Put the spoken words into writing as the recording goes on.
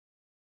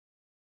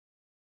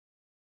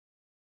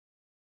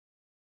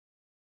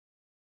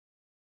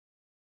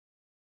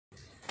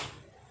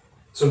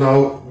So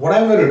now what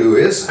I'm going to do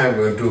is I'm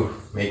going to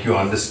make you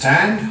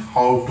understand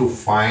how to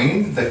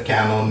find the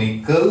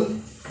canonical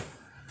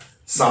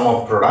sum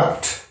of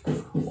product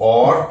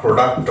or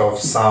product of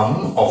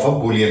sum of a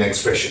Boolean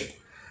expression.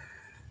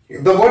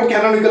 The word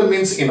canonical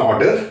means in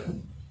order.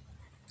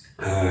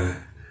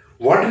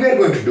 What we are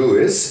going to do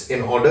is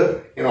in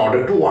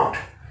order to what?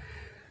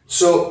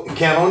 So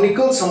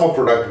canonical sum of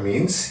product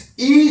means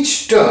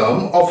each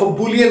term of a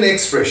Boolean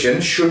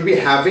expression should be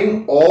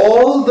having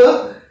all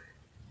the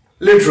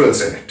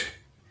literals in it.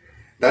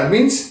 That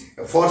means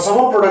for sum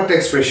of product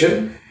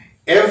expression,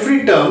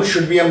 every term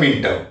should be a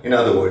min term, in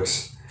other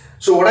words.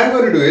 So what I'm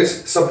going to do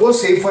is, suppose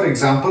say for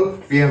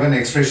example, we have an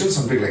expression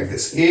something like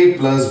this, a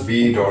plus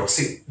b dot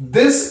c.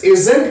 This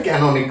isn't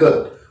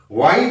canonical.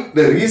 Why?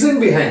 The reason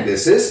behind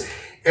this is,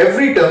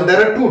 every term,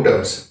 there are two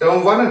terms,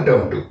 term 1 and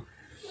term 2.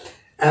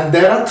 And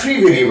there are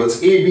three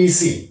variables, a, b,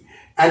 c.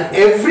 And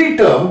every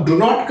term do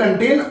not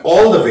contain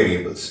all the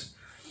variables.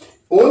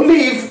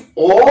 Only if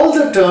all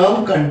the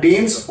term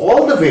contains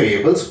all the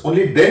variables,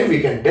 only then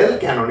we can tell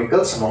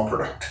canonical sum of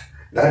product.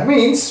 That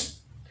means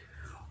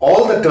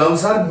all the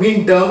terms are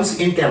min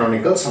terms in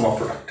canonical sum of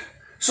product.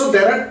 So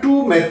there are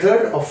two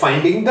methods of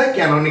finding the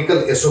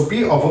canonical SOP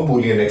of a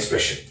Boolean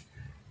expression.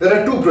 There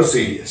are two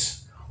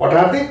procedures. What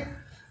are they?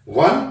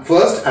 One,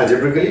 first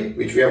algebraically,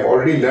 which we have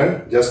already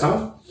learned just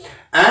now,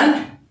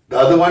 and the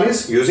other one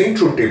is using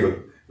truth table,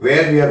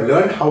 where we have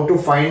learned how to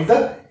find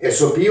the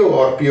SOP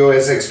or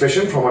POS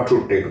expression from a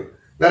truth table.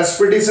 That's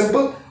pretty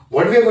simple.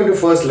 What we are going to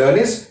first learn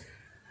is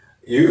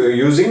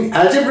using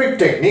algebraic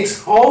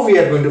techniques, how we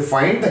are going to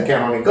find the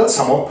canonical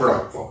sum of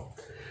product form.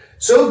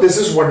 So this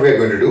is what we are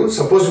going to do.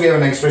 Suppose we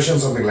have an expression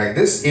something like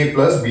this, a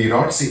plus b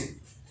dot c.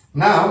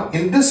 Now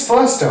in this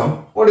first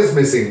term, what is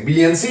missing?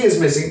 B and c is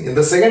missing. In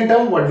the second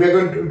term, what we are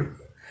going to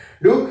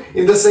do?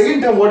 In the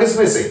second term, what is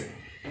missing?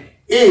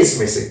 A is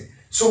missing.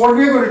 So what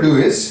we are going to do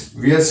is,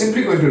 we are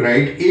simply going to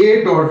write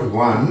a dot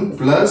 1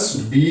 plus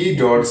b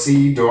dot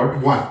c dot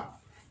 1.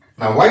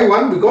 Now why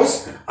 1?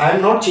 Because I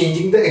am not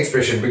changing the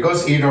expression,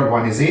 because a dot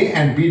 1 is a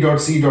and b dot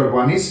c dot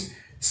 1 is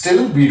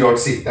still b dot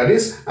c. That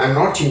is, I am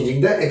not changing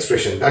the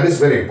expression. That is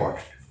very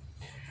important.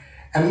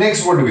 And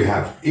next, what do we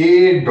have?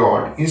 A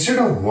dot, instead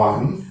of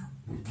 1,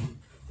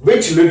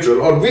 which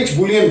literal or which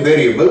Boolean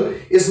variable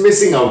is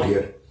missing out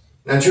here?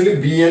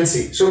 Naturally b and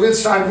c. So we'll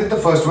start with the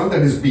first one,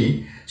 that is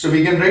b. So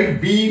we can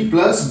write b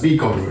plus b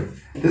complement.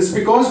 This is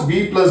because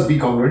b plus b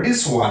complement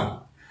is 1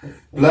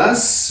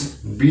 plus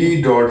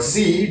b dot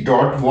c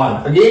dot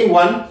 1. Again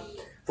 1.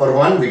 For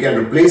 1 we can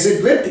replace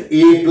it with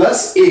a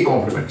plus a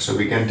complement. So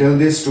we can tell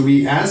this to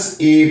be as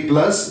a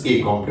plus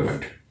a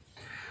complement.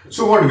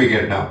 So what do we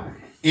get now?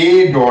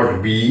 A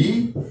dot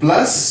b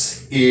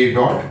plus a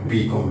dot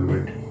b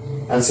complement.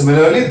 And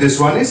similarly this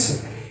one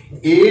is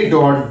a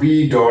dot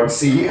b dot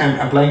c. I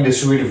am applying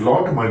distributive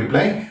law to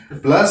multiply,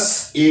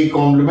 plus a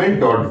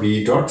complement dot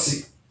b dot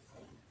c.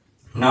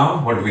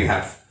 Now what do we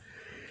have?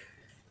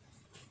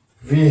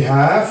 We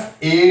have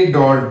a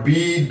dot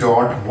b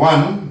dot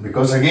 1,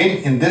 because again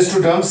in this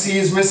two terms c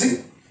is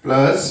missing,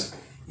 plus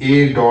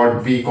a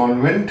dot b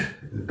complement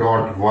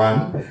dot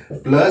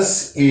 1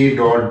 plus a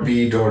dot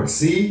b dot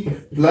c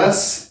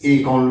plus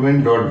a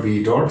complement dot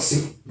b dot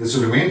c. This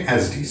will remain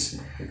as it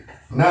is.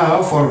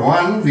 Now for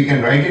 1 we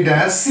can write it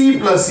as c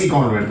plus c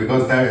complement,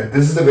 because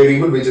this is the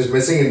variable which is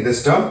missing in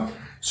this term.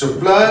 So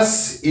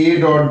plus a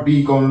dot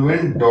b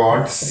complement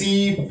dot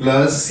c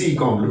plus c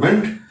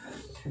complement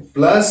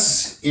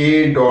plus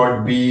a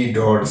dot b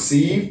dot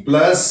c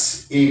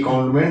plus a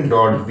complement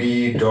dot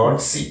b dot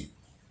c.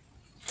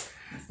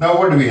 Now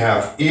what do we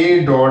have?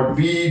 A dot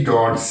b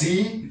dot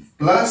c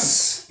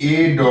plus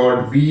a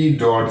dot b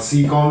dot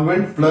c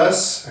complement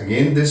plus,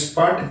 again this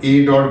part,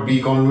 a dot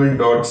b complement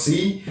dot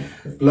c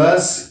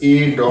plus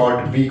a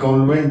dot b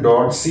complement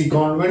dot c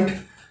complement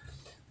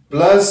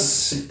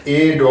plus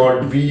a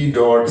dot b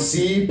dot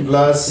c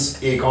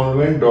plus a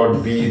complement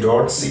dot b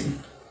dot c.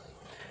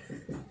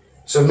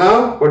 So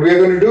now what we are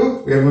going to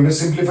do, we are going to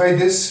simplify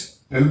this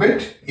a little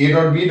bit. A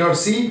dot b dot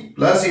c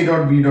plus a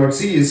dot b dot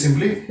c is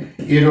simply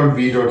a dot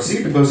b dot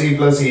c, because a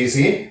plus a is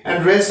a,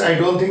 and rest I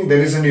don't think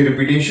there is any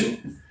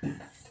repetition.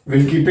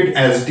 We'll keep it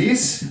as it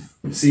is.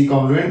 C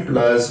complement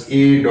plus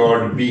a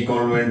dot b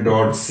complement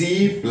dot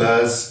c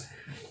plus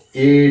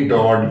a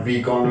dot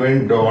b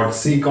complement dot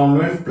c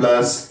complement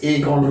plus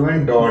a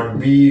complement dot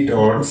b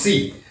dot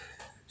c.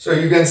 So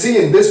you can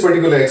see in this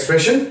particular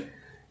expression,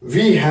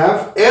 we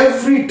have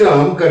every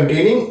term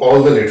containing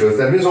all the literals.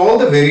 That means all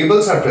the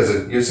variables are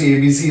present. You see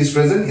ABC is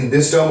present. In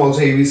this term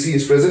also ABC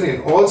is present.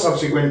 In all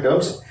subsequent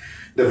terms,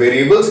 the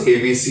variables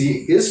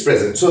ABC is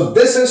present. So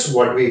this is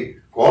what we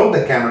call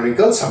the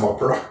canonical sum of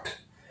product.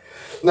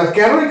 Now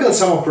canonical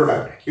sum of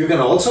product, you can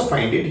also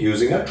find it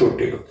using a truth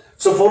table.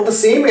 So for the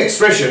same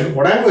expression,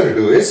 what I am going to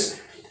do is,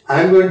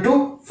 I am going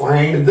to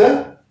find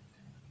the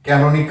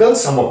canonical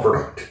sum of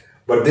product.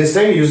 But this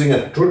time using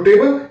a truth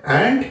table,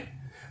 and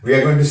we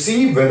are going to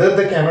see whether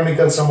the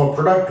canonical sum of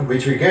product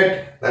which we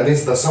get, that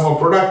is the sum of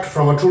product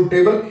from a truth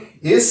table,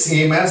 is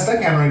same as the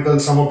canonical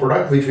sum of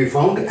product which we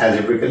found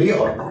algebraically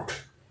or not.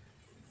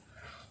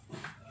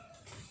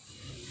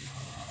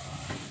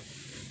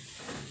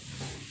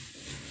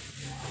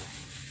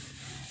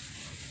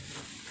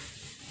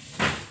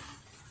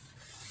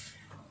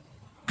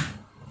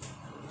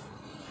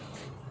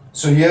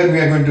 So here we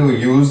are going to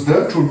use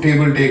the truth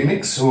table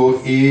technique. So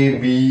A,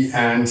 B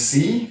and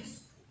C.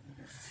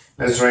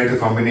 Let's write the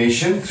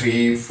combination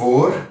 3,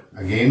 4.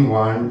 Again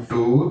 1,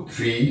 2,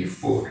 3,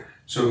 4.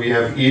 So we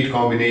have 8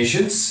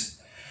 combinations.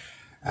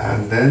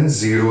 And then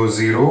 0,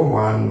 0,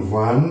 1,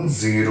 1,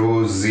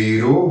 0,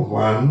 0,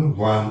 1,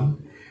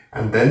 1.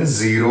 And then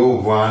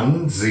 0,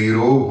 1,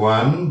 0,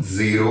 1,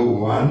 0,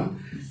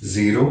 1,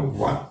 0,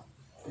 1.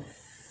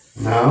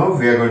 Now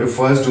we are going to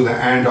first do the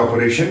AND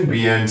operation,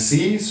 B and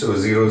C. So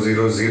 0,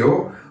 0,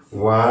 0,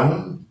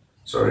 1.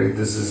 Sorry,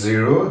 this is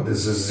 0,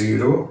 this is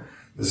 0,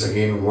 this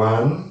again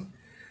 1.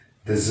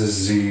 This is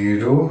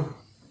 0,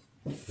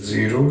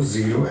 0,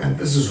 0 and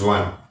this is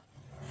 1.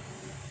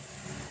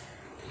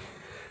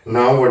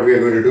 Now what we are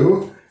going to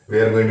do? We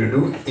are going to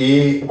do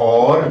A,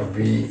 OR,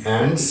 B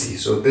and C.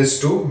 So this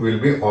two will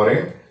be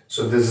ORing.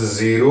 So this is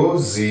 0,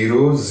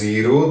 0,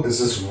 0, this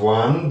is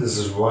 1, this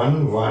is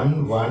 1,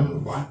 1,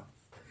 1, 1.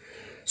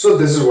 So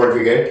this is what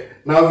we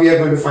get. Now we are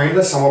going to find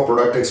the sum of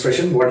product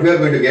expression. What we are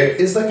going to get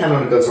is the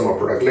canonical sum of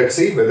product. Let's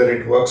see whether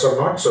it works or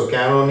not. So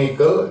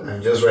canonical,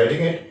 I'm just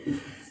writing it.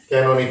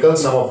 Canonical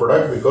sum of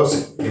product,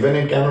 because even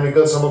in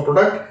canonical sum of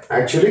product,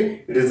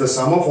 actually it is the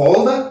sum of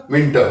all the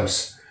min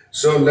terms.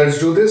 So let's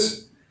do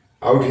this.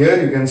 Out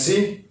here you can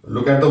see,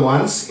 look at the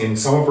ones. In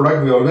sum of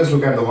product we always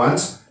look at the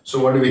ones. So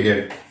what do we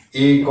get?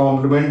 A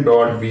complement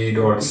dot B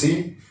dot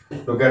C.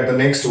 Look at the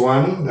next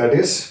one, that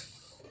is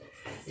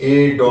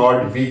A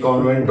dot B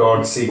complement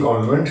dot C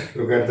complement.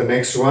 Look at the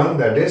next one,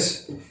 that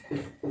is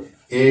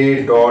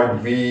A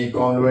dot B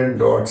complement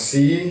dot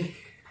C.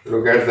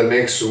 Look at the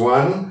next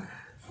one,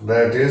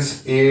 that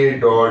is A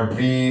dot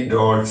B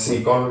dot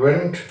C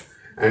complement.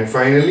 And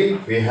finally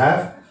we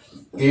have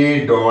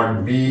A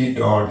dot B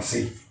dot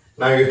C.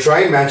 Now you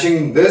try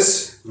matching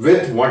this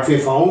with what we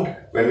found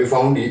when we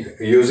found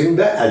using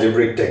the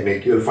algebraic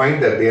technique. You'll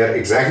find that they are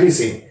exactly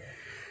same.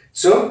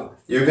 So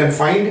you can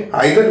find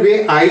either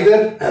way,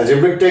 either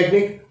algebraic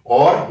technique,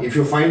 or if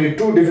you find it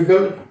too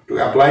difficult to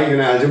apply in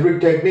an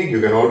algebraic technique, you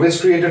can always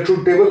create a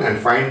truth table and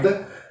find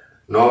the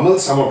normal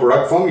sum of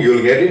product form. You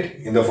will get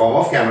it in the form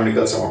of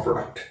canonical sum of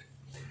product.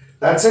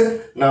 That's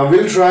it. Now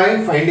we'll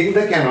try finding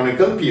the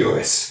canonical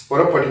POS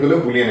for a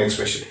particular Boolean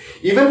expression.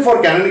 Even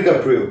for canonical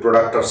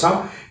product of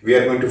sum, we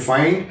are going to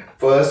find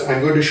first. I'm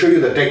going to show you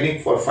the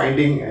technique for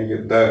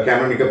finding the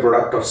canonical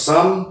product of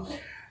sum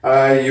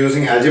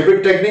using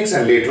algebraic techniques,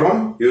 and later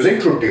on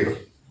using truth table.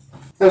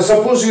 Now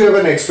suppose you have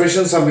an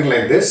expression something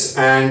like this,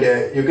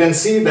 and you can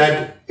see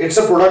that it's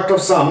a product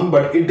of sum,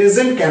 but it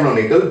isn't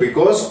canonical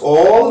because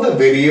all the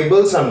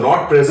variables are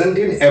not present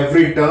in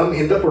every term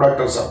in the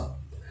product of sum.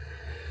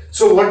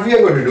 So what we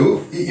are going to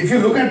do, if you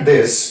look at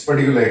this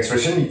particular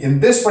expression, in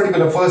this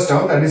particular first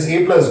term, that is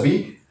A plus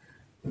B,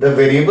 the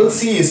variable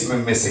C is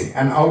missing,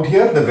 and out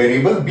here the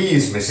variable B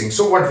is missing.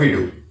 So what we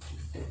do?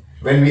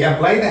 When we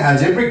apply the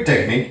algebraic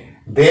technique,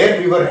 there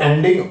we were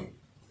ending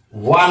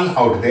 1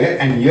 out there,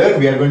 and here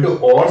we are going to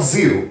OR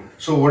 0.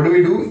 So what do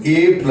we do?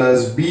 A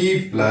plus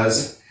B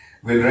plus,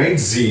 we'll write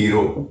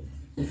 0.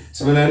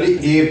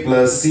 Similarly, A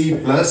plus C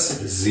plus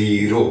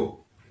 0.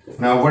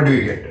 Now what do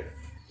we get?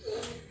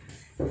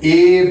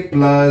 A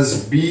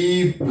plus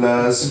B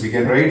plus, we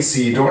can write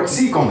C dot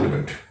C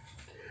complement.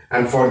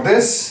 And for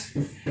this,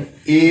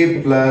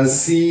 A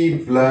plus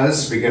C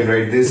plus, we can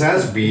write this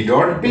as B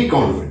dot B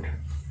complement.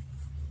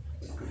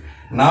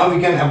 Now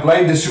we can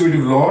apply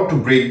distributive law to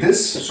break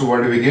this. So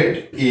what do we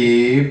get?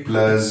 A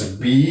plus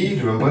B,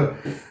 remember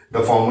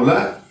the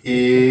formula,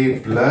 A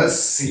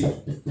plus C.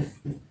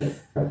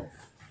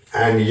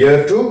 And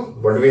here too,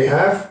 what do we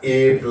have?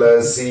 A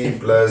plus C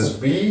plus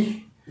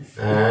B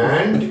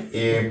and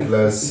A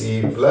plus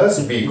C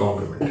plus B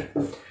complement.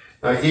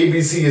 Now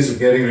ABC is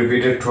getting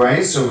repeated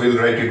twice, so we'll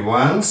write it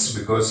once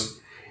because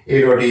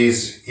A dot A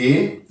is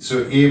A.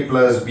 So A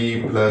plus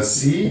B plus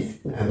C,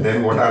 and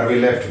then what are we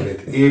left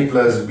with? A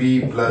plus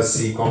B plus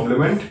C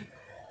complement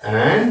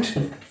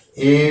and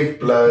A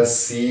plus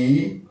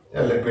C,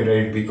 let me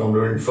write B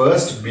complement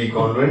first, B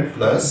complement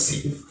plus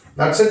C.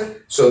 That's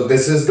it. So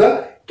this is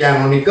the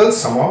canonical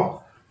sum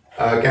of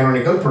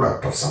canonical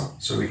product of sum.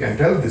 So we can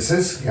tell this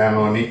is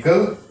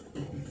canonical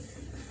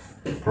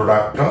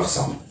product of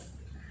sum.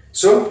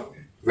 So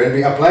when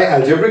we apply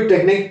algebraic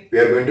technique, we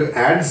are going to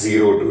add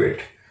 0 to it.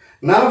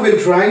 Now we'll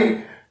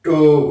try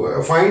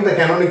to find the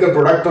canonical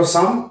product of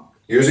sum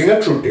using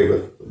a truth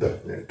table.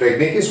 The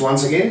technique is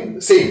once again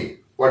same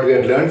what we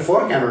had learned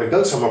for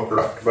canonical sum of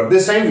product, but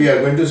this time we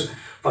are going to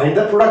find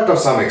the product of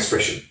sum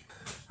expression.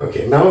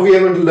 Okay, now we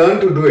are going to learn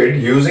to do it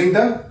using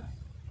the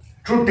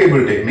truth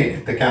table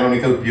technique, the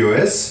canonical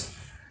POS.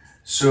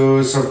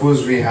 So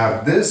suppose we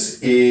have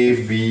this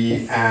A,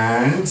 B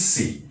and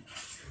C.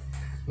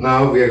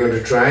 Now we are going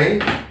to try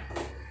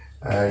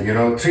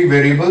 3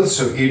 variables,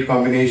 so 8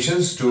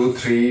 combinations, 2,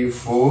 3,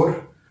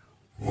 4,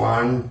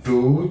 1,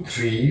 2,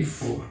 3,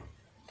 4.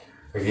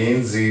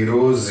 Again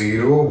 0,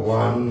 0,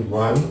 1,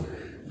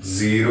 1,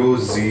 0,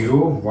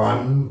 0,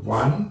 1,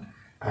 1,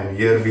 and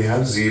here we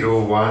have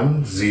 0,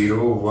 1,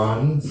 0,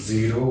 1,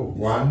 0,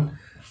 1,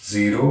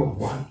 0,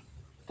 1.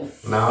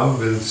 Now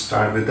we'll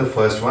start with the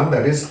first one,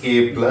 that is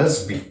a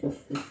plus b.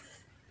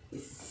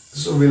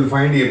 So we'll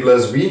find a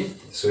plus b.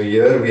 So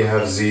here we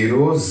have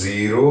 0,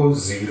 0,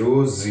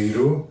 0,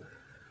 0.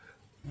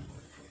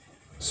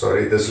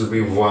 Sorry, this will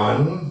be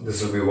 1.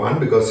 This will be 1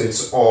 because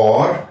it's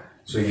OR.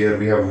 So here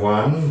we have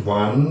 1,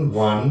 1,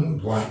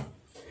 1, 1.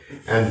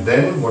 And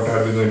then what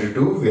are we going to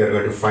do? We are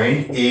going to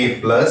find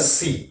a plus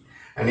c.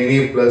 And in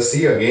a plus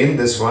c, again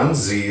this one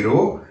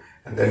 0.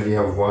 And then we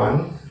have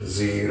 1,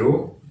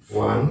 0,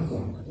 1,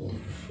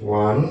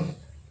 1,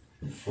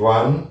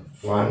 1,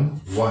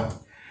 1, 1.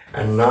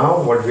 And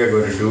now what we are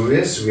going to do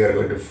is we are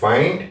going to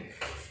find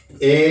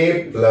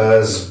a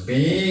plus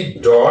b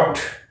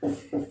dot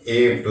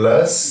a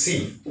plus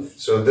c.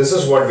 So this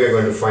is what we are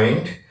going to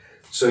find.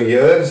 So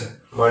here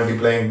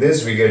multiplying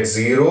this we get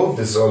 0.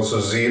 This is also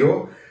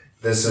 0.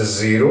 This is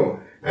 0.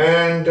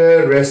 And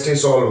rest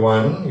is all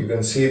 1. You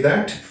can see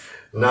that.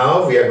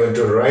 Now we are going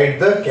to write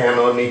the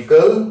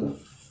canonical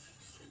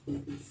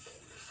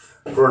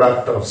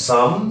product of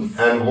sum.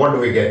 And what do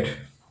we get?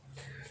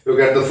 Look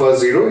at the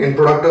first 0. In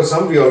product of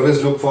sum, we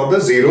always look for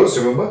the zeros,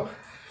 remember?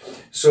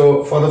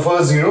 So for the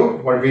first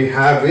 0, what we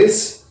have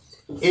is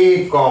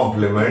a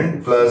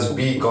complement plus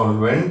b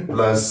complement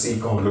plus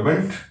c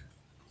complement.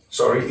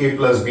 Sorry, a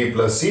plus b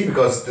plus c,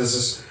 because this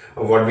is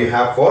what we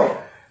have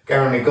for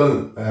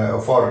canonical,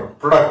 for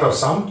product of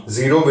sum.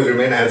 0 will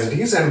remain as it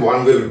is and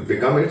 1 will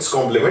become its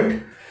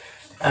complement.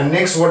 And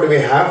next what do we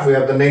have? We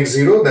have the next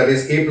 0, that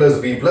is a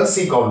plus b plus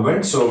c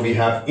complement. So we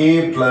have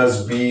a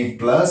plus b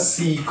plus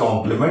c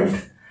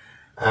complement.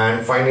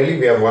 And finally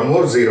we have one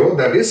more 0,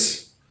 that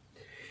is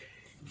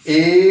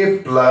a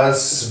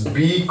plus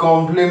b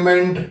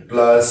complement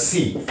plus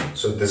c.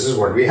 So this is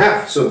what we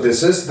have. So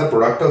this is the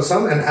product of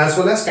sum and as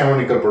well as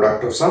canonical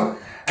product of sum.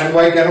 And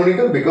why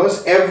canonical?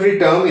 Because every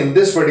term in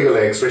this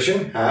particular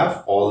expression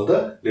have all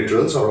the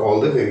literals or all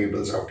the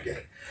variables out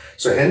here.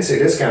 So hence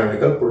it is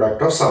canonical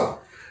product of sum.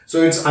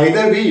 So it's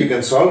either way you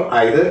can solve,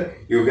 either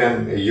you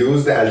can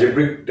use the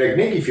algebraic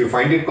technique if you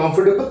find it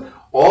comfortable,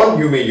 or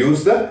you may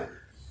use the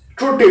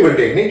truth table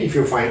technique if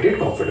you find it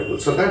comfortable.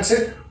 So that's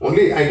it.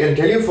 Only I can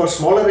tell you for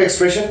smaller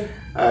expression,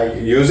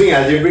 using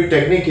algebraic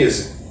technique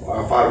is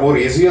far more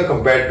easier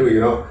compared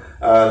to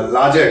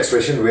larger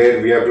expression where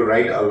we have to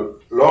write a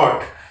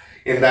lot.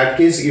 In that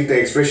case, if the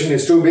expression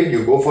is too big,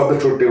 you go for the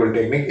truth table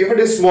technique. If it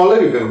is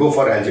smaller, you can go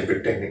for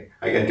algebraic technique.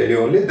 I can tell you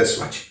only this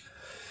much.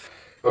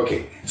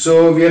 Okay,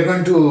 so we are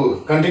going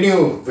to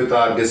continue with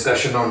our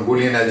discussion on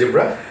Boolean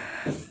algebra.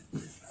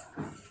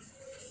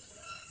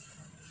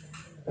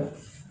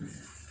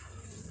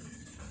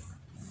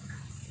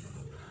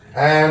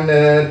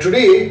 And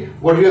today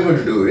what we are going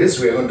to do is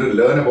we are going to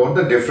learn about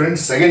the different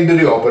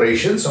secondary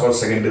operations or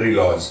secondary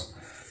laws.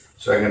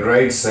 So I can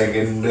write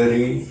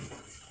secondary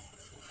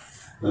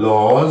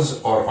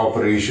laws or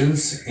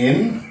operations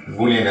in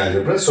Boolean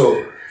algebra.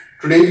 So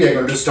today we are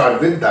going to start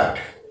with that.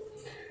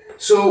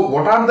 So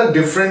what are the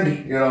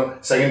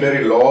different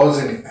secondary laws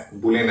in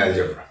Boolean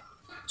algebra?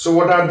 So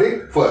what are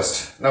they?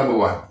 First, number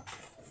 1.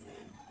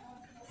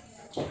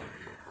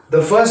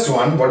 The first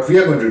one, what we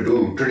are going to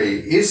do today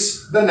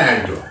is the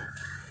NAND law.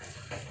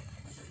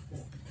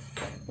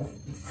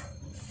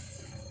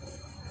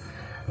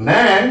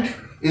 NAND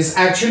is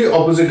actually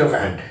opposite of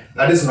AND.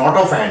 That is not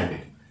of AND.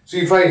 So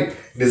if I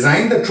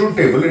design the truth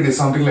table, it is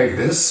something like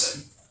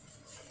this.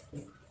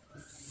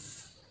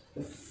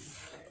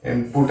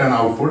 Input and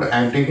output.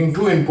 I am taking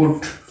two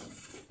input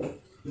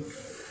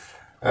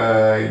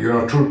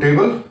truth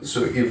table.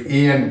 So if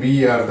A and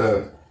B are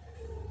the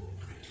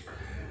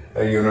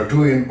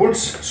two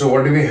inputs, so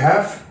what do we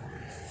have?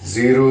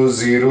 0,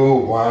 0,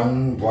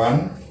 1,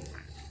 1.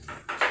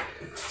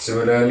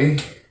 Similarly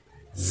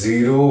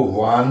 0,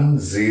 1,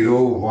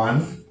 0,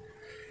 1.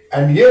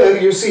 And here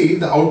you see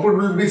the output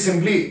will be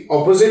simply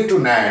opposite to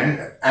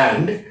NAND,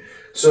 and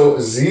so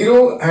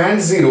 0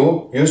 and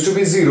 0 used to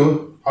be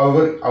 0.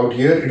 However, out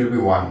here it will be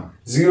 1.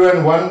 0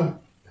 and 1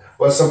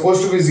 was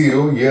supposed to be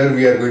 0. Here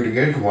we are going to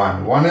get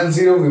 1. 1 and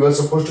 0 we were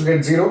supposed to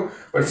get 0.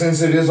 But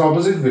since it is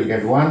opposite, we will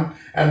get 1.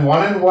 And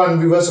 1 and 1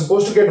 we were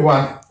supposed to get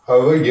 1.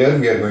 However, here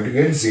we are going to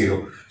get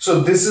 0.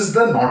 So this is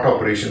the NOT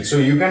operation. So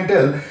you can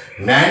tell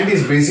NAND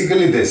is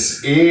basically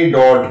this. A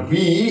dot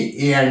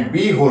B, A and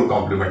B whole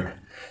complement.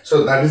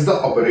 So that is the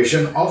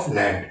operation of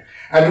NAND.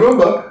 And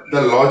remember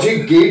the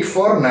logic gate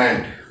for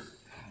NAND.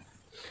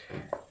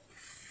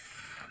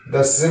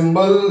 The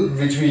symbol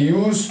which we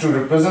use to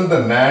represent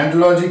the NAND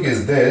logic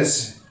is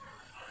this.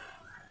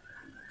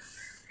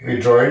 We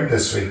draw it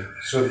this way.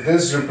 So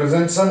this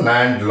represents a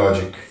NAND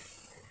logic.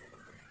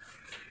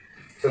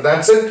 So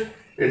that's it.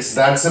 It's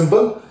that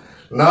simple.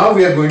 Now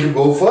we are going to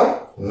go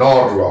for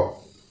NOR law.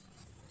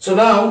 So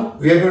now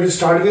we are going to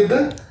start with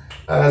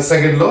the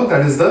second law,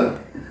 that is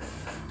the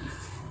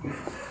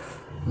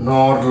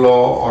NOR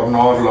law or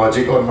NOR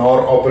logic or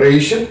NOR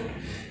operation.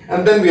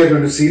 And then we are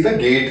going to see the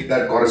gate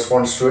that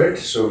corresponds to it.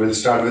 So we'll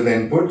start with the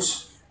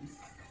inputs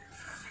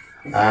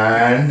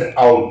and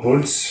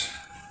outputs.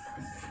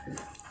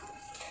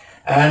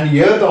 And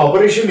here the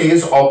operation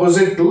is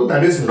opposite to,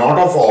 that is not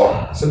of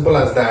OR. Simple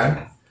as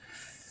that.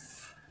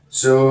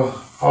 So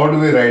how do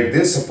we write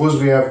this?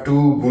 Suppose we have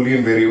two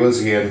Boolean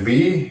variables A and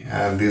B,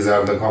 and these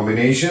are the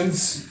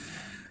combinations.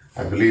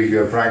 I believe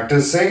you are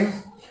practicing.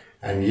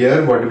 And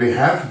here what do we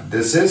have?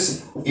 This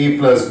is A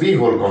plus B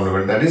whole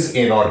complement, that is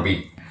A nor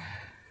B.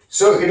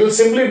 So it will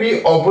simply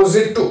be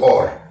opposite to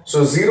OR.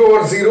 So 0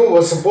 or 0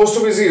 was supposed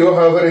to be 0,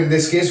 however in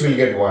this case we'll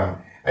get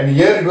 1. And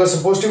here it was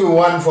supposed to be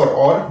 1 for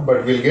OR,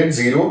 but we'll get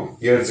 0,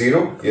 here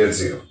 0, here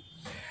 0.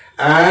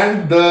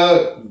 And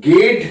the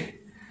gate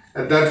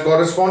that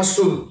corresponds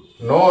to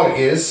NOR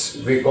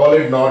is, we call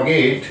it NOR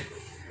gate,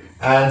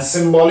 and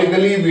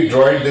symbolically we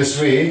draw it this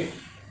way.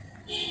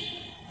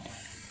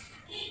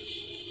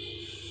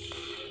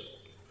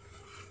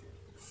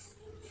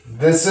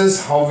 This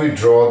is how we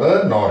draw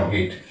the NOR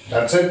gate.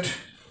 That's it.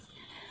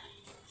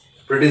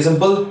 Pretty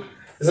simple,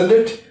 isn't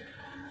it?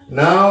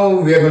 Now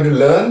we are going to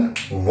learn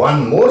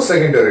one more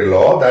secondary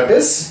law, that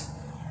is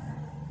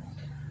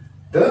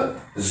the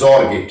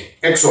XOR gate,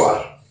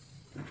 XOR.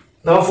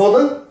 Now for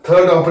the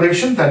third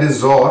operation, that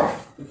is XOR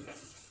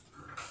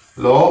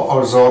law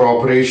or XOR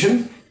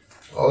operation,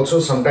 also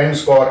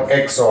sometimes called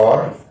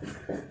XOR,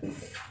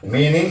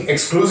 meaning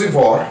exclusive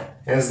OR,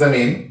 hence the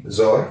name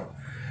XOR.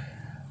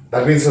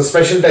 That means a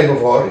special type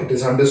of OR, it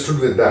is understood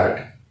with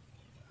that.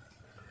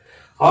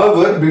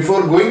 However,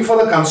 before going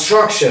for the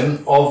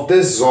construction of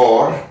this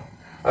XOR,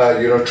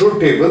 truth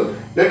table,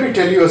 let me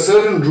tell you a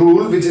certain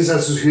rule which is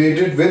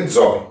associated with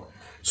XOR.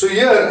 So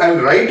here I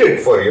will write it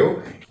for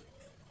you.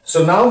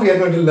 So now we are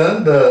going to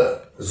learn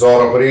the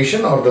XOR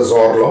operation or the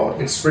XOR law.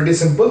 It's pretty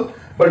simple.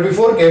 But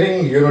before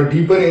getting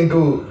deeper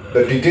into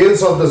the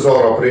details of the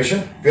XOR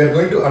operation, we are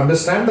going to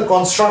understand the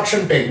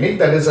construction technique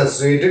that is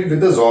associated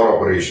with the XOR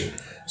operation.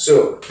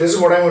 So this is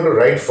what I'm going to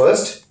write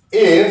first.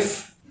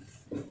 If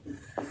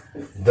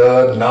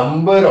the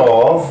number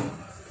of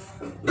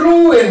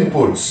true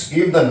inputs,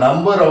 if the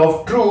number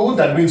of true,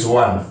 that means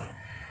 1,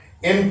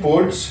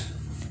 inputs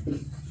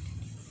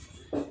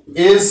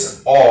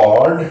is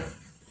odd,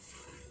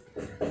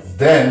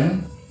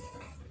 then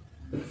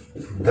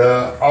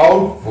the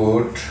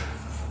output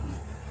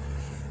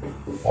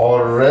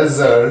or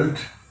result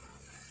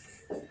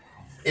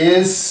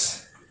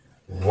is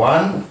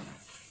 1,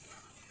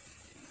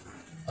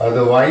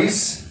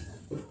 otherwise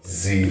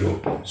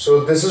 0.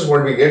 So this is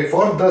what we get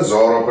for the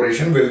XOR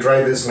operation. We'll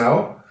try this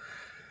now.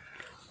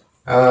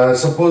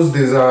 Suppose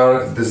this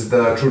is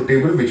the truth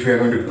table which we are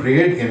going to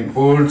create,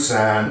 inputs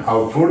and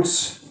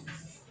outputs.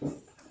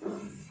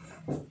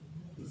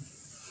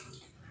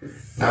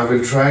 Now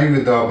we'll try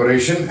with the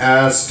operation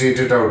as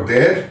stated out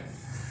there.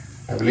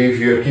 I believe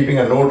you are keeping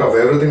a note of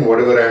everything,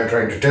 whatever I am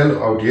trying to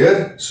tell out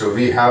here. So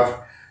we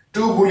have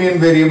two Boolean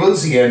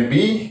variables A and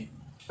B.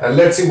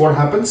 Let's see what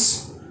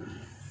happens.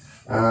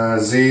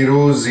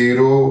 0,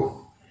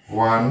 0,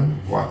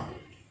 1, 1.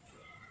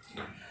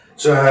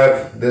 So I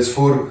have this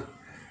 4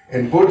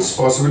 inputs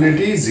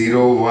possibility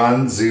 0,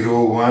 1,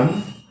 0,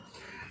 1.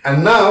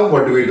 And now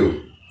what do we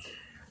do?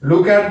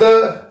 Look at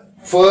the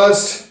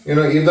first, if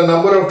the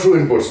number of true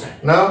inputs.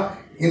 Now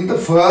in the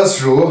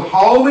first row,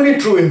 how many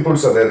true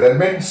inputs are there? That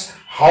means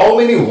how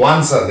many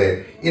ones are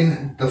there?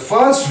 In the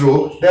first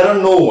row, there are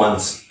no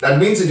ones. That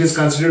means it is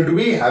considered to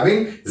be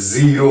having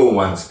 0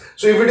 ones.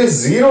 So if it is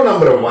 0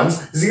 number of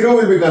ones, 0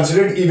 will be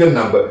considered even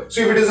number.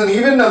 So if it is an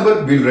even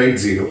number, we'll write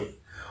 0.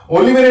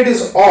 Only when it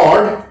is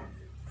odd,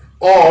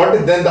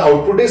 then the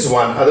output is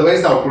 1.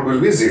 Otherwise, the output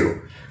will be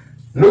 0.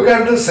 Look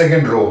at the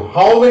second row.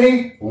 How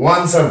many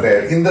ones are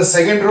there? In the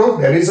second row,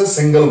 there is a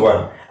single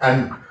one.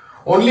 And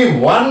only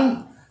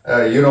one,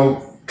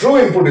 true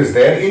input is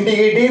there,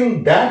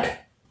 indicating that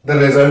the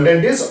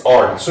resultant is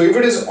odd. So if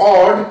it is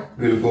odd,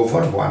 we'll go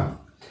for 1.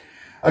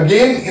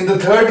 Again, in the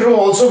third row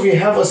also, we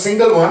have a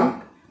single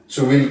one.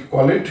 So we'll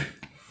call it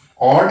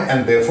odd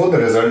and therefore the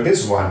result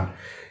is 1.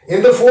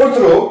 In the fourth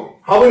row,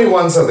 how many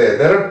ones are there?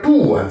 There are 2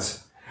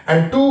 ones.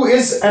 And 2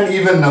 is an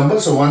even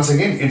number. So once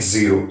again, it's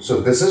 0.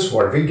 So this is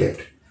what we get.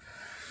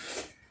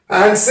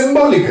 And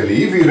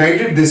symbolically, we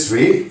write it this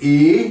way.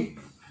 A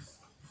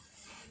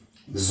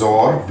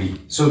XOR B.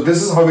 So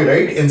this is how we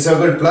write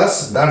encircled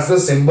plus. That's the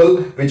symbol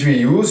which we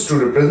use to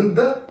represent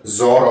the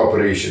XOR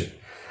operation.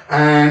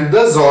 And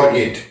the XOR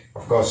gate.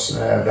 Of course,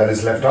 that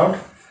is left out.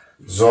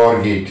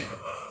 XOR gate.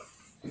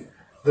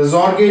 The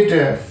XOR gate,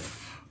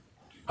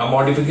 a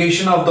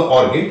modification of the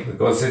OR gate,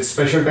 because it's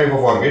special type of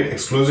OR gate,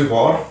 exclusive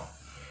OR.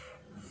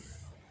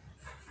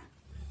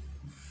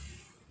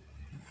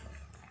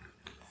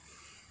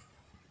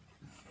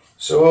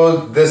 So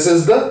this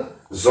is the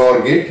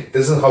XOR gate.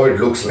 This is how it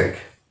looks like.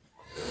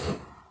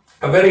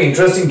 A very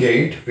interesting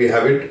gate. We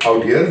have it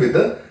out here with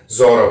the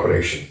XOR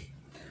operation.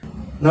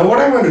 Now what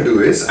I'm going to do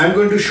is, I'm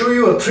going to show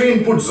you a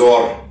 3-input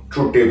XOR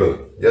truth table.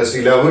 Just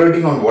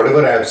elaborating on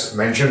whatever I have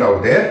mentioned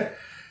out there.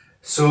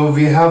 So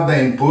we have the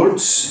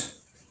inputs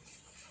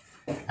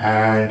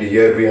and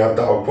here we have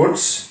the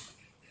outputs.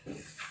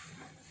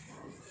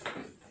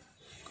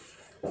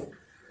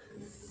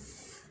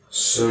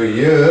 So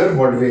here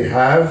what we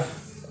have,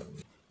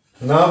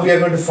 now we are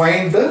going to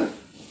find the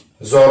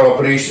XOR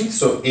operations.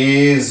 So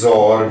A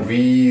XOR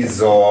B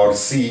XOR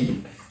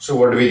C. So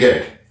what do we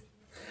get?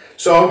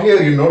 So out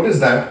here you notice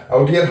that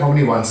out here how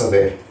many ones are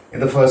there? In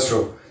the first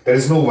row there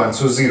is no 1,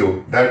 so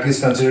 0. That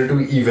is considered to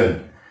be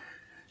even.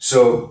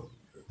 So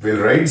we'll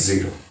write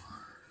 0.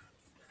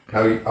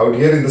 Now out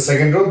here in the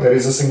second row there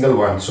is a single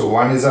 1. So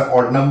 1 is an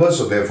odd number,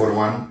 so therefore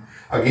 1.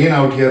 Again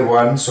out here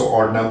 1, so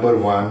odd number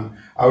 1.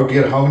 Out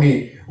here how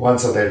many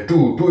ones are there?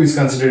 2. 2 is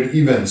considered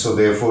even, so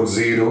therefore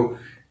 0.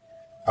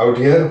 Out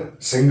here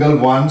single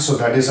 1, so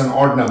that is an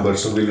odd number,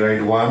 so we'll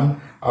write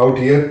 1. Out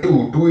here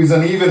 2. 2 is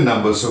an even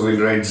number, so we'll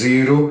write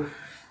 0.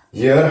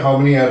 Here how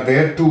many are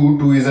there? 2.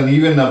 2 is an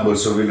even number,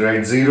 so we'll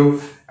write 0.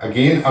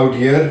 Again out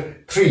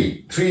here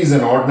 3. 3 is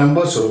an odd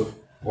number, so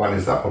 1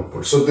 is the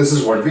output. So this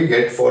is what we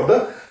get for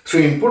the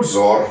 3 input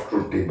XOR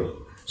truth table.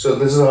 So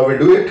this is how we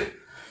do it.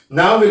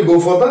 Now we'll go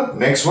for the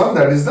next one,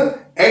 that is the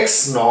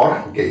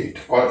XNOR gate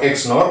or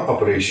XNOR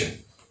operation.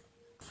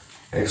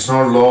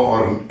 XNOR law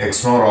or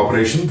XNOR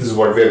operation, this is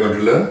what we are going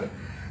to learn.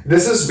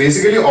 This is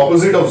basically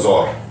opposite of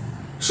XOR.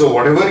 So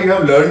whatever you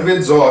have learned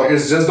with XOR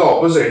is just the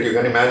opposite. You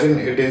can imagine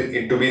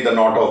it to be the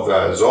not of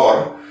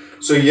XOR.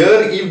 So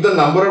here if the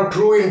number of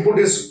true input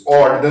is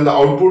odd, then the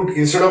output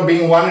instead of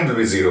being 1 it will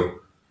be 0.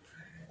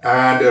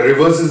 And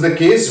reverse is the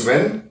case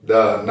when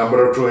the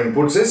number of true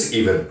inputs is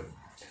even.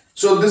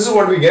 So this is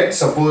what we get.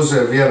 Suppose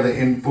we have the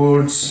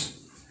inputs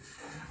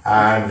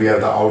and we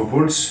have the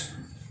outputs.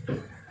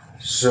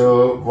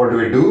 So what do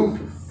we do?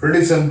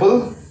 Pretty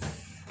simple.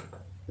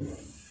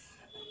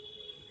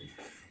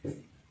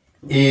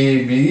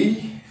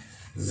 AB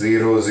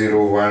 0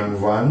 0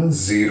 1 1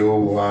 0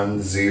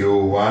 1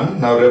 0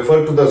 1. Now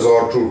refer to the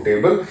XOR truth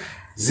table.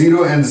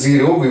 0 and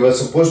 0 we were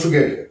supposed to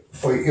get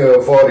for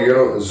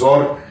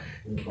XOR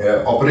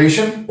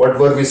operation. What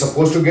were we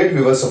supposed to get?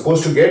 We were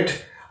supposed to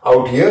get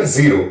out here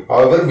 0.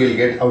 However, we'll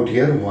get out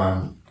here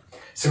 1.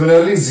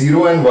 Similarly,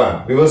 0 and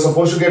 1. We were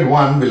supposed to get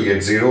 1. We'll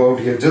get 0 out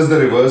here. Just the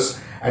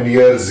reverse. And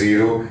here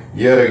 0.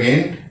 Here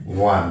again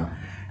 1.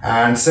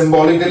 And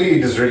symbolically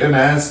it is written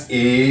as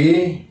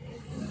A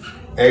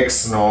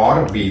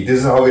XNOR B. This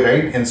is how we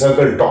write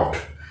encircle dot.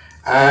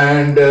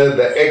 And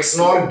the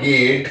XNOR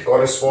gate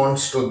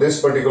corresponds to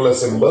this particular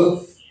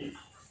symbol.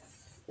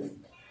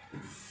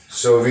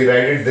 So we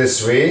write it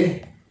this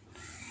way.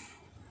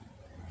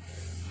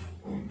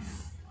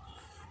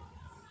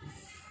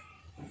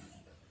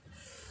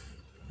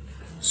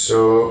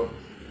 So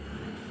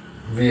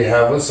we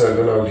have a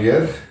circle out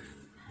here.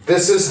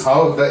 This is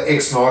how the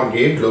XNOR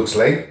gate looks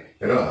like,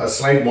 a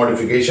slight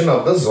modification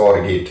of the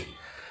XOR gate.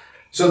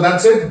 So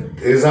that's it.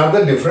 These are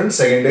the different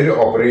secondary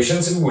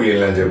operations in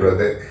Boolean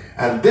algebra.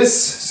 And these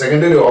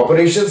secondary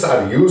operations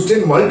are used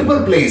in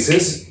multiple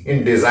places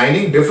in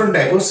designing different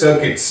type of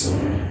circuits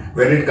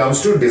when it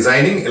comes to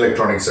designing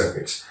electronic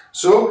circuits.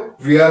 So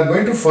we are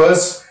going to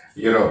first,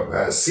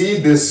 see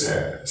this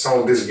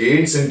some of these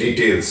gates in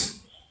details,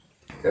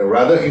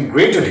 rather in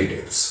greater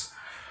details.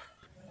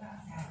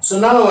 So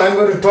now I am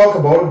going to talk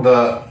about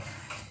the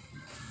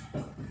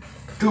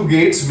two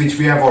gates which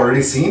we have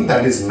already seen,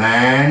 that is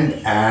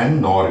NAND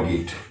and NOR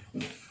gate.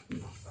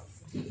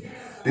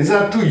 These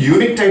are two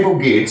unique type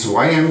of gates.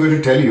 Why I am going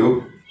to tell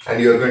you,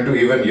 and you are going to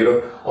even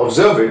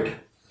observe it.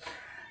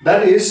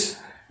 That is,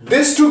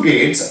 these two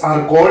gates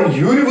are called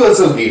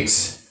universal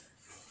gates.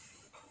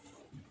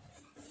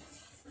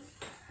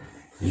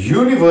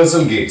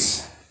 Universal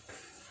gates.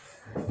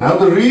 Now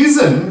the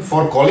reason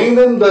for calling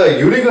them the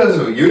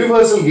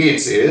universal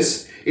gates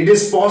is, it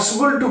is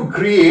possible to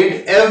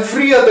create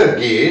every other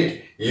gate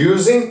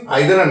using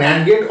either a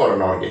NAND gate or a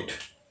NOR gate.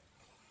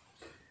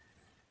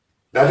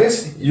 That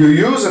is, you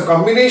use a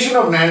combination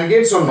of NAND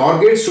gates or NOR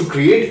gates to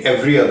create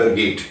every other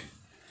gate.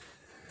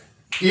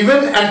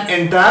 Even an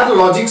entire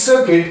logic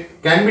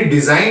circuit can be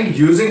designed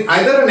using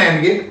either a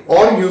NAND gate,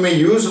 or you may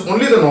use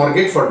only the NOR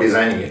gate for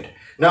designing it.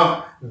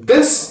 Now,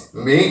 this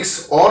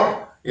makes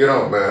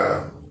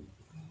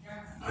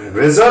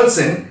results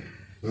in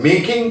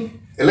making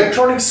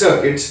electronic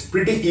circuits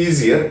pretty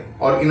easier,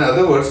 or in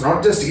other words,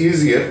 not just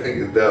easier,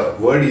 the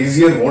word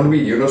easier won't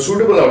be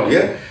suitable out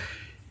here.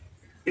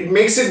 It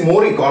makes it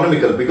more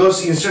economical,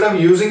 because instead of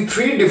using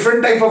 3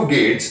 different type of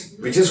gates,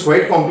 which is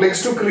quite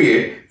complex to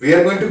create, we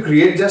are going to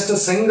create just a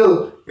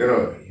single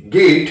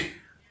gate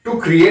to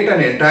create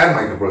an entire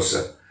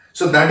microprocessor.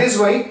 So that is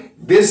why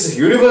these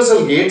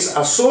universal gates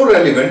are so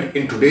relevant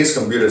in today's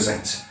computer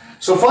science.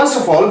 So first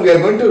of all, we are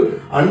going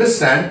to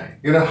understand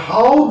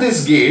how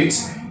these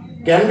gates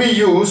can be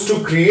used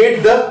to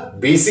create the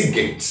basic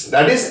gates,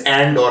 that is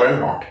AND or a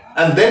NOT.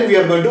 And then we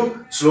are going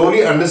to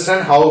slowly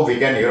understand how we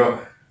can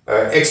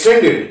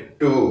extend it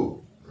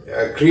to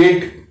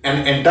create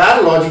an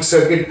entire logic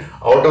circuit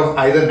out of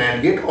either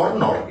NAND gate or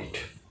NOR gate.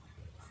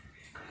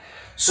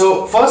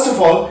 So first of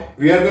all,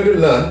 we are going to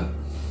learn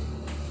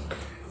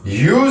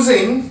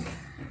using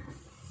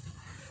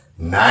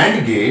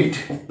NAND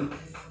gate.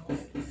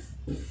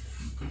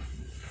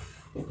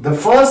 The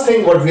first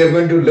thing what we are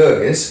going to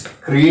learn is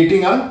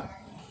creating a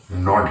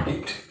NOT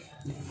gate.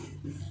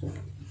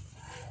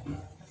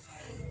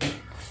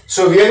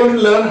 So we are going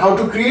to learn how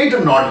to create a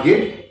NOT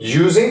gate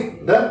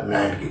using the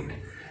NAND gate.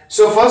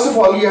 So first of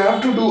all, you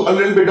have to do a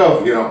little bit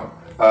of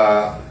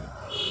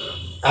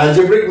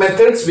algebraic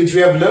methods which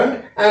we have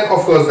learned, and of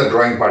course the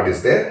drawing part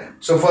is there.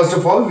 So first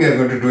of all, we are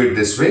going to do it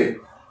this way.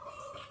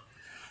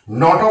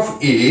 Not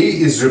of A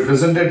is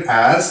represented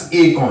as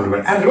A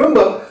complement. And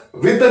remember,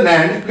 with the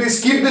NAND,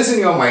 please keep this in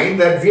your mind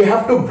that we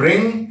have to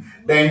bring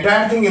the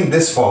entire thing in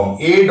this form,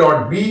 A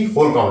dot B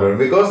whole complement,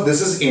 because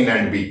this is A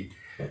NAND B.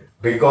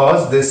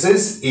 Because this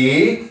is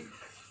A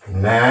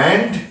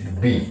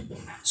NAND B.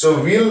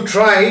 So we'll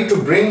try to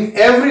bring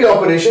every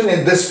operation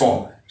in this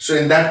form. So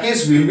in that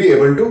case, we'll be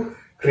able to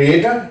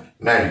create a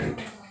NAND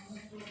gate.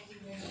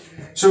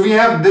 So we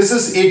have, this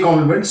is A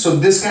complement. So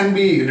this can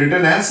be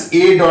written as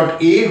A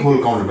dot A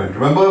whole complement.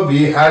 Remember,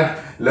 we had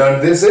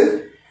learned this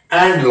in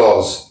AND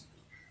laws.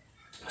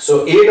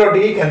 So A dot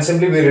A can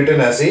simply be written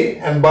as A,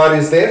 and bar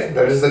is there.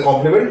 That is the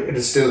complement. It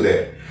is still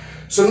there.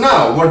 So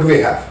now what we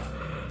have?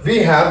 We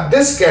have,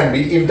 this can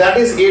be, if that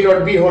is A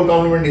dot B whole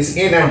complement is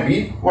A NAND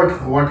B,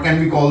 what can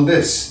we call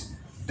this?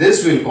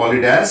 This we'll call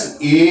it as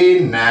A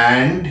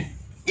NAND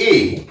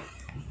A.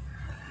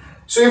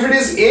 So if it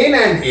is A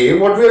NAND A,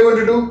 what we are going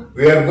to do?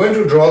 We are going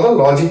to draw the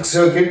logic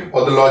circuit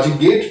or the logic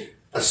gate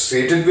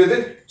associated with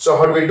it. So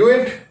how do we do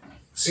it?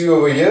 See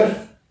over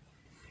here.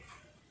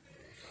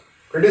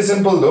 Pretty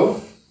simple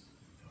though.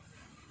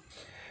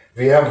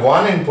 We have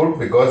one input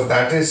because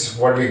that is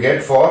what we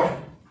get for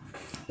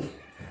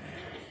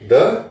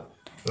the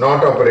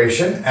NOT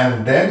operation,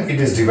 and then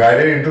it is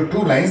divided into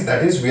two lines.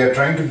 That is, we are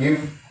trying to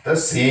give the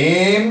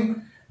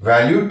same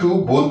value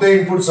to both the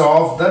inputs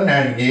of the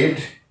NAND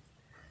gate,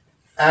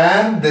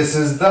 and this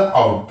is the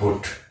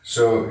output.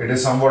 So it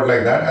is somewhat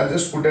like that. I'll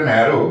just put an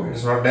arrow.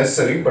 It's not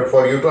necessary, but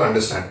for you to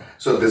understand.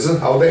 So this is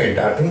how the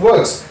entire thing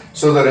works.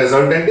 So the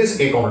resultant is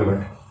A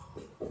complement.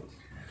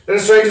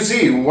 Let's try to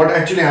see what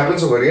actually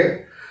happens over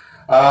here.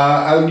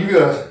 I'll give you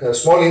a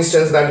small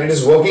instance that it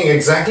is working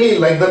exactly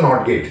like the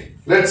NOT gate.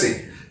 Let's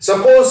see.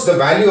 Suppose the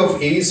value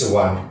of A is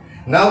 1.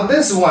 Now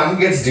this 1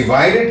 gets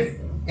divided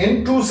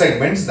in two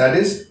segments. That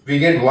is, we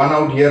get 1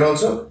 out here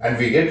also and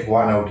we get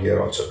 1 out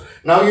here also.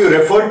 Now you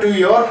refer to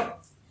your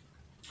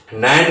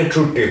NAND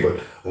truth table.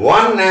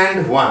 1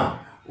 NAND 1.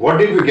 What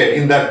did we get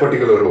in that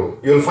particular row?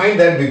 You'll find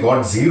that we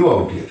got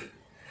 0 out here.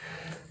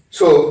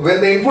 So when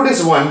the input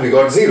is 1, we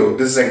got 0.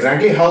 This is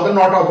exactly how the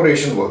NOT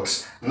operation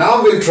works.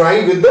 Now we'll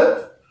try with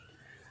the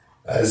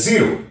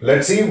 0.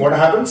 Let's see what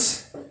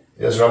happens.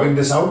 Just rubbing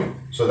this out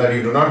so that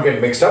you do not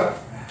get mixed up.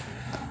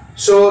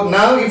 So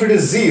now if it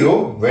is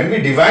 0, when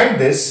we divide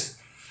this,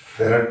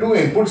 there are two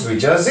inputs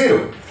which are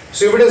 0.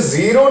 So if it is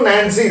 0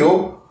 NAND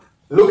 0,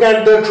 look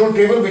at the truth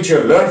table which you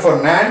have learned for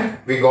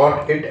NAND, we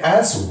got it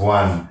as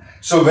 1.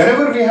 So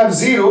whenever we have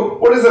 0,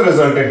 what is the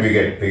resultant we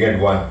get? We get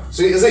 1.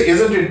 So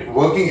isn't it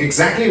working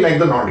exactly like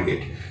the NOT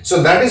gate?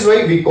 So that is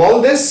why we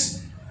call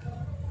this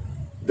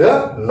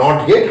the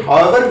NOT gate.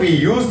 However, we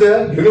use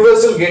the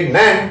universal gate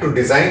NAND to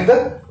design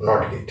the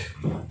NOT gate.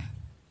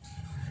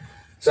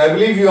 So I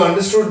believe you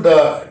understood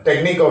the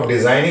technique of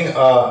designing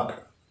a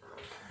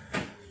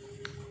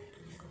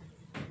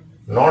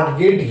NOT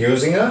gate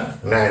using a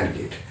NAND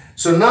gate.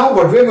 So now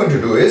what we are going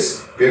to do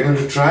is, we are going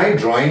to try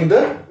drawing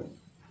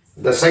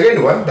the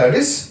second one, that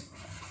is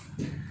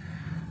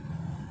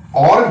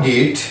OR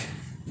gate.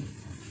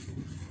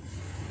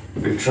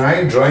 We'll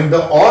try drawing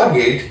the OR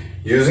gate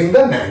using the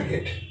NAND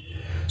gate.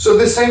 So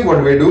this time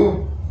what we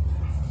do,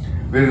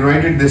 we'll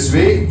write it this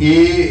way.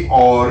 A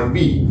or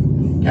B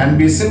can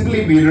be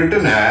simply be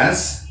written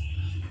as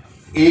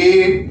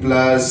A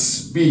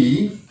plus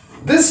B.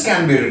 This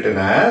can be written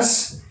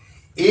as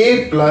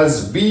A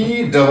plus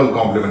B double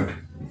complement.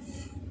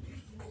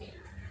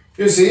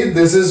 You see,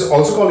 this is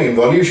also called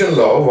involution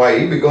law.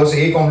 Why? Because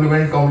A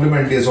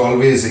complement is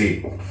always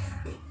A.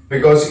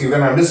 Because you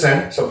can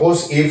understand,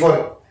 suppose A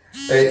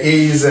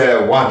is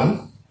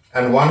 1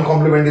 and 1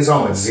 complement is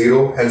how much?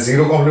 0, and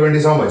 0 complement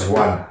is how much?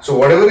 1. So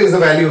whatever is the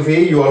value of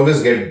A, you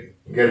always get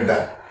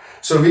that.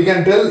 So we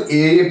can tell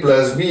A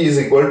plus B is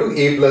equal to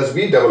A plus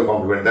B double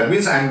complement. That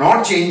means I am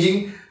not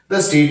changing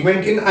the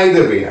statement in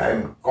either way. I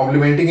am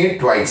complementing it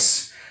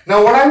twice.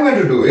 Now what I am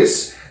going to do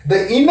is,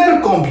 the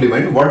inner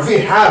complement, what we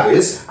have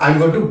is, I am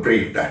going to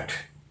break that.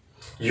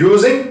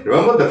 Using,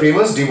 remember the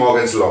famous De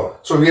Morgan's law.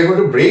 So we are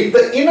going to break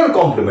the inner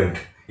complement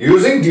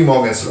using De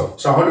Morgan's law.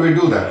 So how do we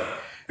do that?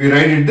 We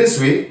write it this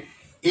way.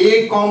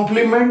 A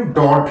complement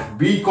dot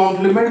B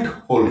complement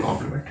whole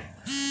complement.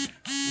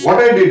 What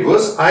I did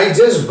was, I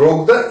just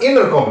broke the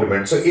inner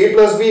complement. So A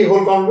plus B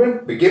whole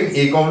complement became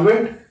A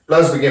complement,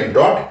 plus became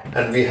dot,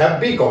 and we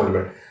have B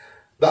complement.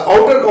 The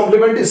outer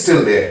complement is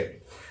still there.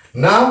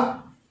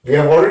 Now we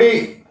have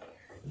already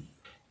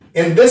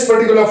in this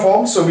particular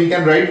form, so we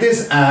can write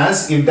this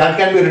as, if that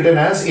can be written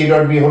as A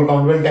dot B whole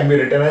complement can be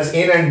written as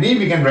A and B,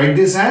 we can write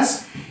this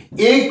as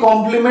A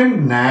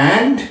complement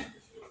NAND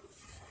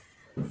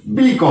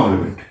B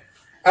complement.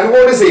 And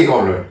what is A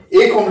complement?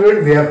 A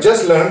complement, we have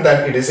just learned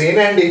that it is A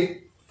NAND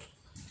A.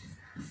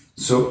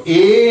 So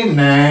A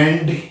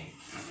NAND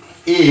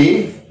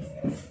A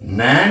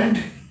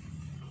NAND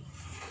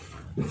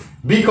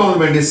B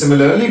complement is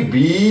similarly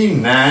B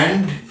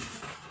NAND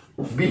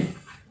B.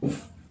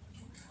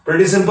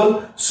 Pretty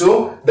simple.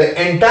 So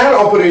the entire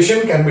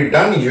operation can be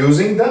done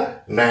using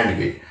the NAND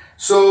gate.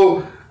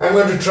 So I'm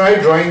going to try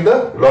drawing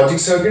the logic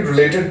circuit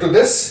related to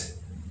this.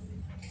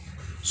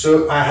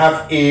 So I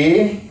have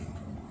A,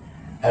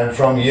 and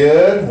from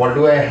here what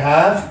do I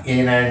have?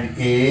 A and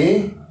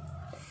A.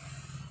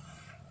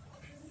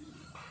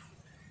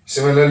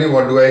 Similarly,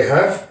 what do I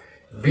have?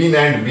 B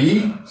and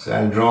B. So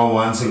I'll draw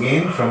once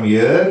again from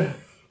here.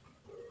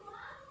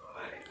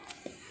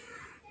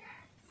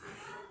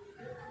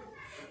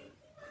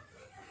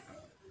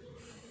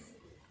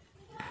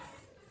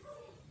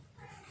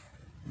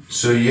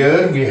 So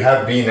here we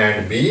have B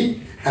and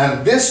B,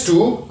 and these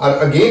two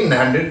are again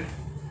NANDed.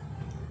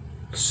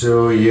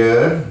 So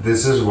here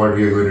this is what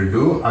we are going to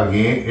do.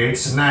 Again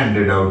it's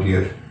NANDed out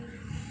here.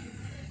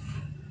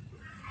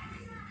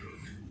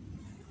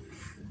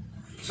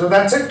 So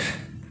that's it.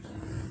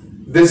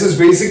 This is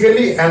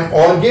basically an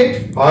OR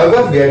gate.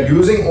 However, we are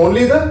using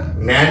only the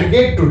NAND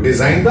gate to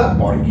design the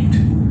OR gate.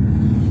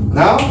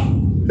 Now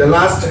the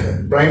last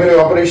primary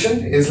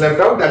operation is left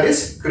out, that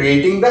is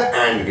creating the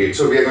AND gate.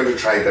 So we are going to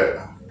try that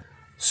now.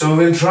 So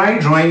we'll try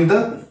drawing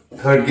the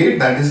third gate,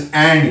 that is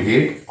AND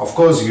gate, of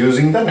course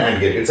using the NAND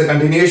gate. It's a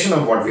continuation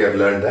of what we have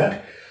learned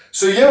that.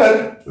 So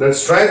here,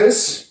 let's try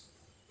this.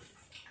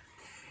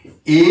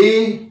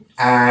 A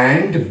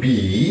and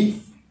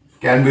B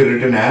can be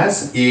written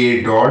as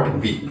A dot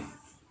B.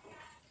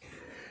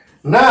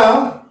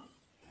 Now,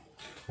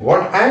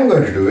 what I'm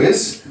going to do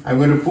is, I'm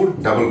going to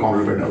put double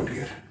complement out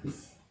here.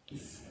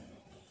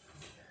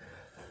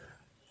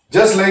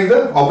 Just like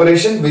the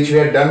operation which we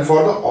had done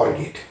for the OR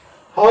gate.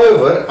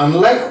 However,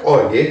 unlike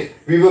OR gate,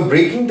 we were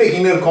breaking the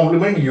inner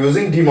complement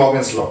using De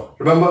Morgan's law.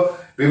 Remember,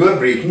 we were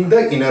breaking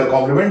the inner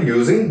complement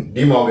using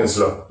De Morgan's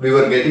law. We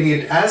were getting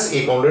it as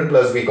A complement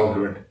plus B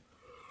complement.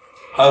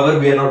 However,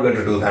 we are not going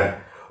to do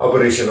that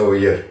operation over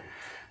here.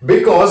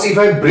 Because if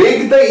I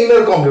break the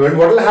inner complement,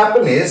 what will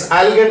happen is,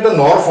 I'll get the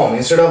NOR form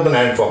instead of the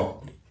NAND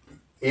form.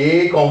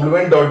 A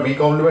complement dot B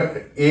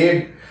complement,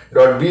 A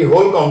dot B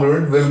whole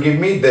complement will give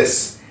me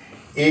this.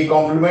 A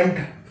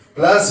complement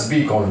plus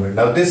B complement.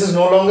 Now this is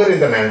no longer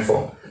in the NAND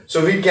form.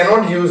 So we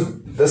cannot use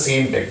the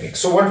same technique.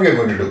 So what we are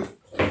going to do?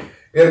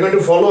 We are going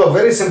to follow a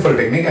very simple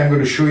technique. I am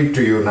going to show it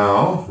to you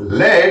now.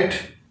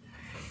 Let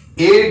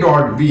A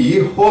dot B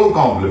whole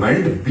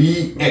complement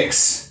be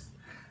X.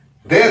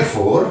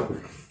 Therefore,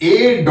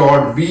 A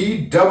dot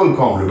B double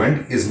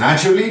complement is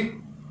naturally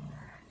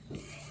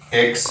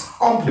X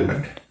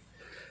complement.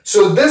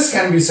 So this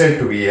can be said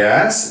to be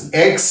as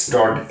X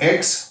dot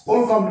X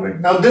whole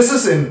complement. Now this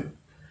is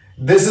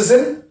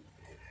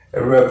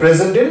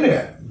present in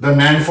the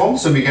NAND form,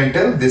 so we can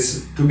tell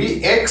this to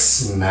be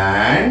X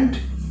NAND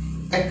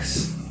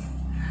X.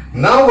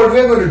 Now what we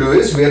are going to do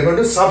is, we are going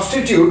to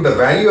substitute the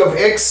value of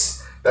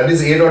X, that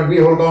is A dot B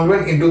whole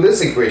complement, into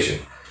this equation.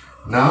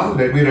 Now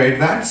let me write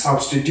that.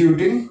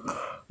 Substituting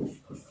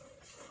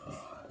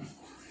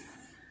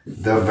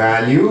the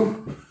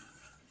value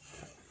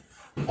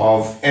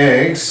of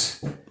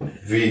X,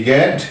 we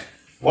get,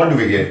 what do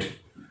we get?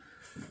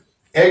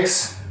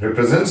 X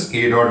represents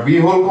A dot B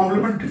whole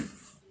complement,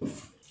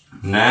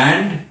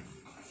 NAND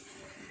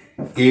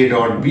A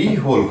dot B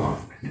whole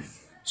complement.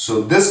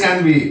 So this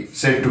can be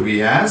said to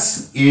be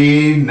as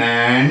A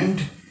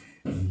NAND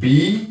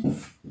B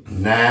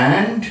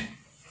NAND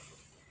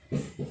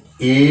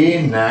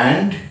A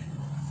NAND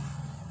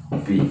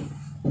B.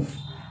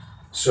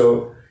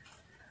 So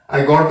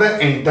I got the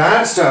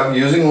entire stuff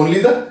using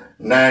only the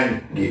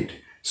NAND gate.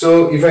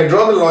 So if I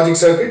draw the logic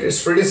circuit,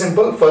 it's pretty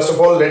simple. First of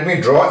all, let me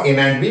draw A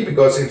NAND B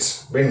because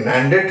it's been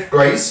NANDed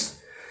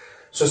twice.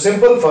 So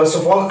simple, first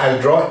of all, I'll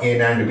draw A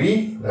NAND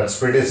B. That's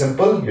pretty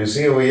simple. You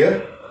see over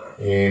here,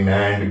 A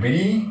NAND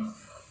B.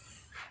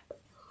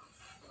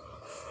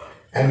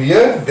 And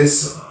here,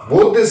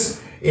 both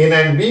this A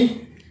NAND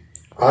B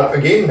are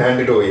again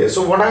NANDed over here.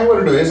 So what I'm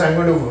going to do is, I'm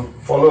going to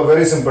follow a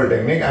very simple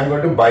technique. I'm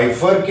going to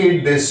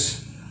bifurcate this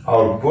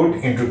output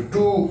into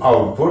two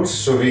outputs.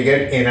 So we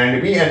get A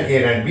NAND B and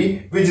A NAND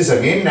B, which is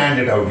again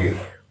NANDed out here.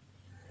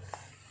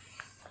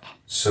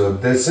 So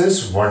this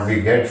is what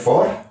we get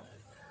for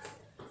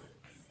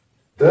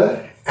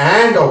the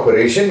AND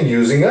operation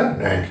using a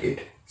NAND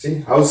gate. See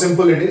how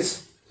simple it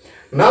is.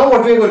 Now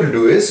what we are going to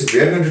do is,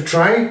 we are going to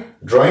try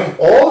drawing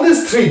all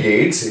these three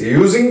gates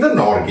using the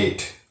NOR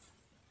gate.